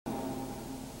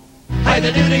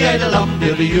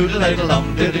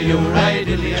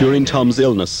During Tom's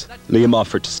illness, Liam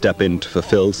offered to step in to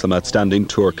fulfill some outstanding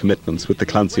tour commitments with the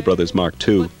Clancy Brothers Mark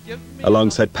II,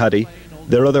 alongside Paddy,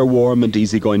 their other warm and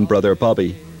easygoing brother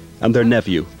Bobby, and their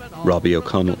nephew, Robbie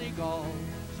O'Connell.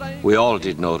 We all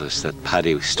did notice that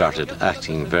Paddy started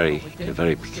acting in a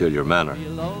very peculiar manner.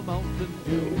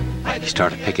 He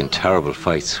started picking terrible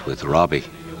fights with Robbie,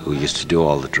 who used to do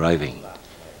all the driving.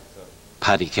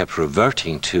 Paddy kept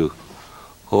reverting to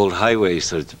old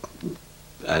highways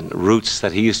and routes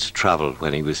that he used to travel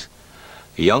when he was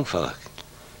a young fella.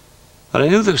 But I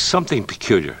knew there was something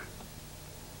peculiar.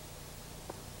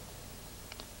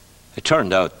 It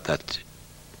turned out that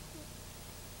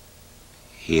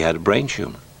he had a brain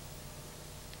tumor.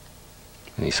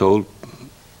 And his whole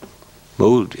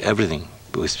mood, everything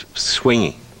was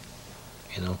swinging,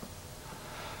 you know.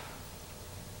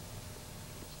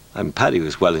 And Paddy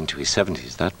was well into his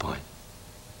 70s at that point.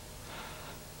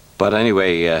 But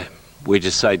anyway, we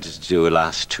decided to do a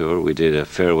last tour. We did a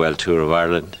farewell tour of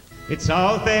Ireland. It's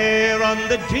out there on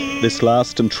the This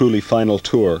last and truly final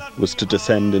tour was to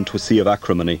descend into a sea of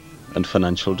acrimony and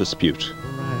financial dispute.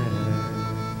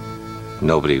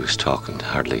 Nobody was talking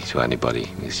hardly to anybody.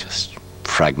 It was just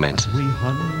fragmented.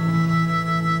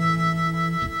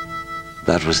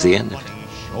 That was the end of it.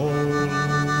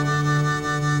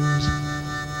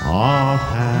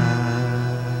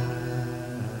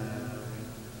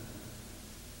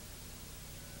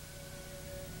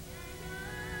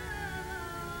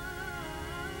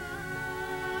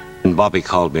 And Bobby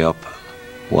called me up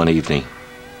one evening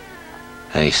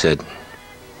and he said,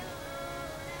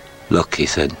 look, he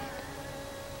said,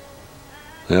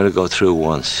 we're going to go through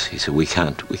once. He said, we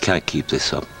can't keep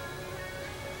this up.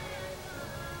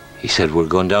 He said, we're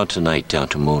going down tonight, down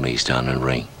to Mooney's, down in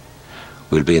Ring.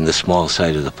 We'll be in the small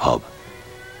side of the pub.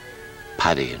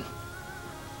 Paddy and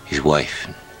his wife,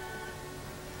 and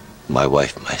my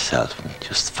wife, myself, and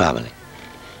just the family.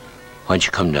 Why don't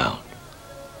you come down?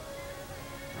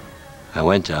 I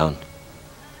went down.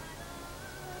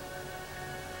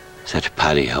 Said to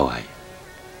Paddy, how are you?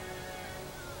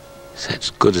 Said, as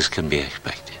good as can be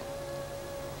expected.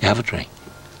 You have a drink?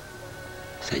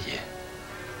 I said, yeah.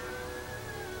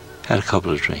 Had a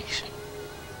couple of drinks.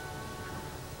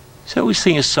 So we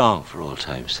sing a song for old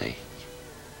time's sake.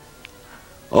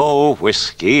 Oh,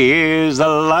 whiskey is the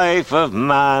life of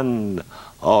man,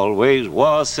 always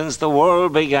was since the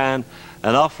world began.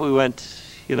 And off we went,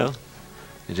 you know,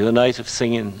 into a night of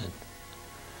singing.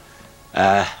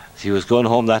 As he was going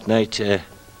home that night,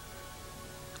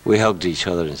 we hugged each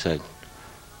other and said,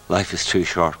 life is too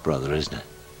short, brother, isn't it?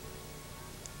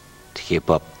 To keep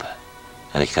up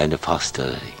any kind of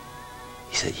hostility.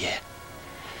 He said, yeah,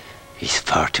 he's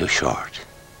far too short.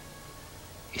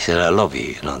 He said, I love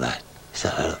you, you know that. He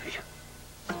said, I love you.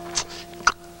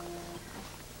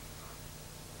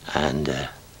 And a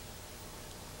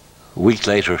week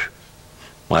later,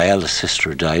 my eldest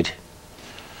sister died.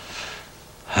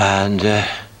 And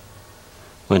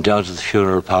went down to the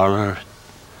funeral parlour,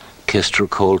 kissed her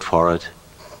cold forehead,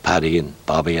 Paddy and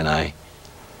Bobby and I,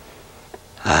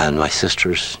 and my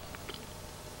sisters.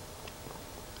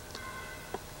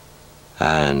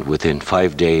 And within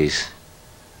 5 days,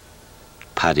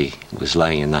 Paddy was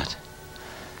lying in that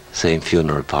same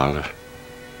funeral parlour.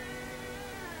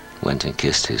 Went and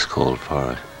kissed his cold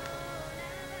forehead.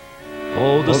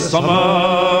 Oh, the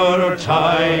summer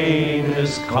time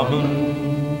is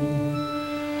coming,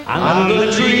 and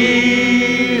the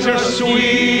trees are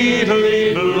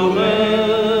sweetly blooming,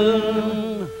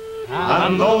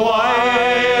 and the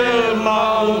wild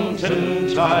mountain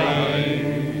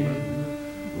thyme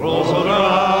rolls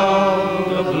around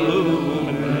the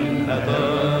blooming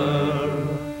heather.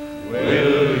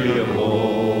 Will you go,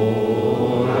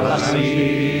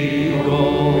 lassie, go?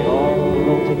 We all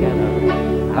go together,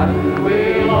 and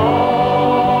we'll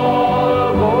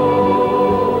all go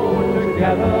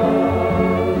together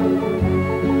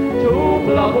to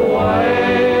pluck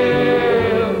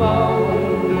wild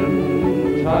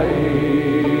mountain thyme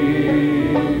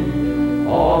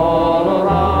all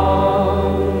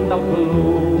around the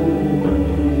blooming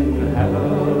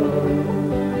heather.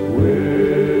 Will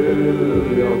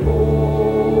you go,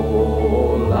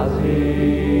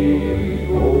 lassie,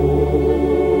 go?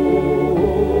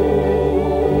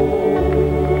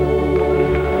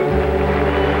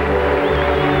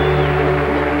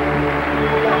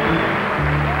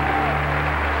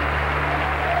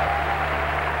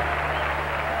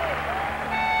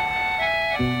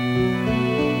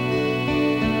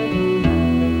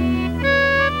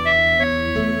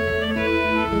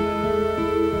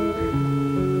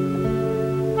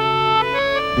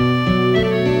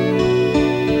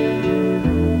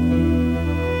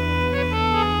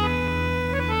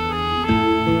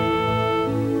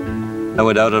 I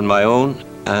went out on my own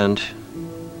and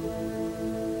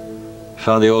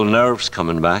found the old nerves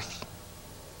coming back.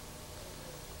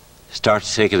 Started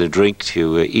taking a drink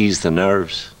to ease the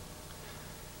nerves.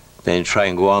 Then try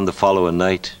and go on the following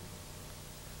night.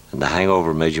 And the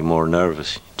hangover made you more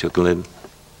nervous. You took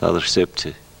another sip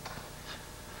to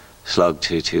slug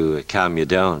to calm you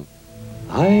down.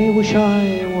 I wish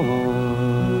I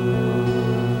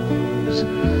was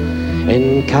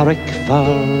in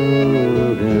Carrickfergus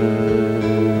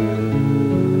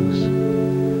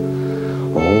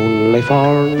only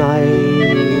for nights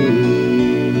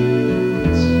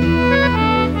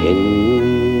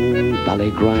in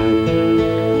Ballygrand.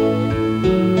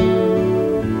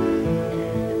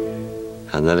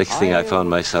 And the next thing I found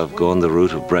myself going the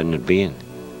route of Brendan Behan.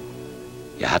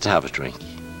 You had to have a drink.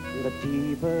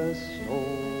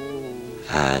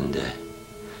 And it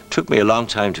took me a long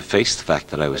time to face the fact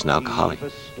that I was an alcoholic.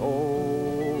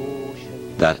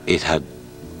 That it had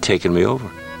taken me over.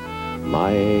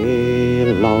 My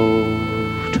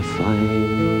love to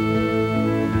find.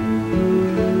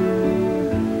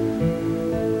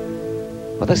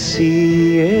 But the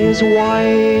sea is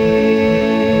wide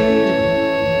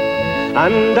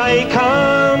and I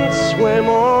can't swim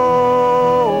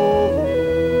over,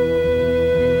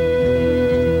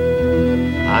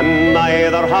 and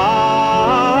neither have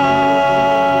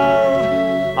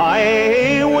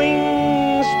I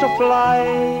wings to fly.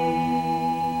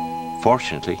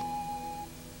 Fortunately,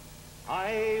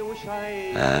 I wish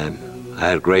I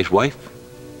had a great wife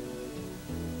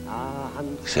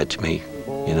who said to me,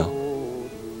 you know,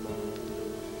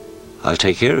 I'll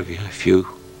take care of you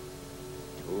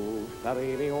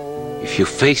if you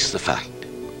face the fact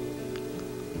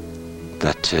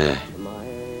that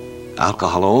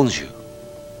alcohol owns you,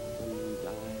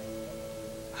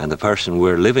 and the person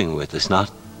we're living with is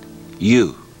not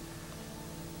you,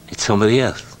 it's somebody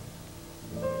else.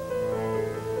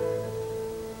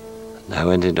 And I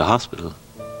went into hospital,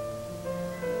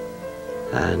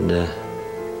 and I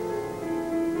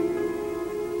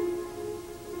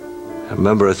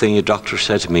remember a thing a doctor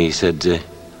said to me. He said,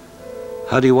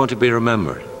 how do you want to be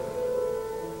remembered?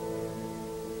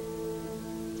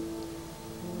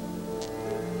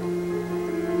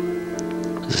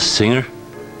 As a singer,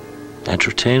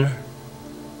 entertainer,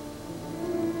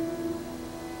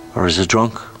 or as a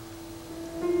drunk?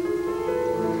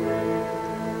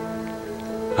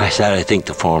 I said, I think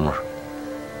the former.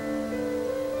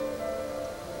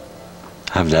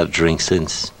 I haven't had a drink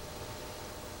since.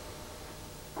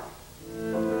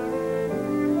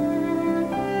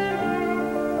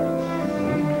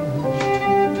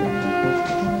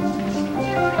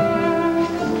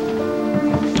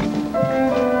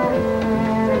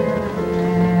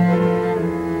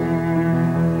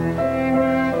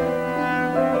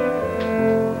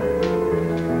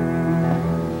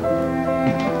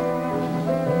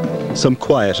 Some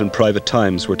quiet and private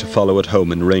times were to follow at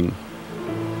home in Ring.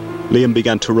 Liam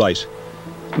began to write,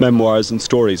 memoirs and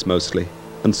stories mostly,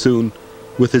 and soon,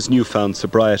 with his newfound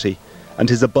sobriety and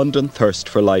his abundant thirst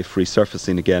for life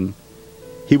resurfacing again,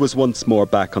 he was once more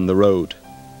back on the road,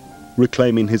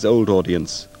 reclaiming his old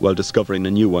audience while discovering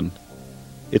a new one.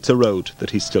 It's a road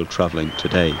that he's still travelling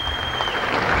today.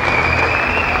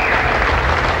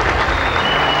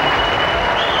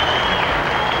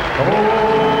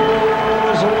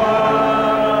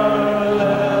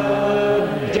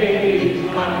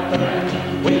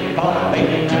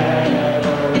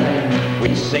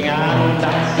 Sing and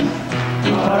dance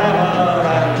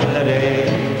forever and a day.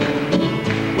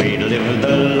 We live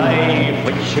the life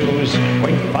we choose,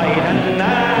 we fight and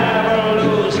never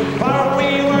lose, for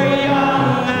we were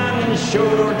young and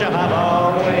sure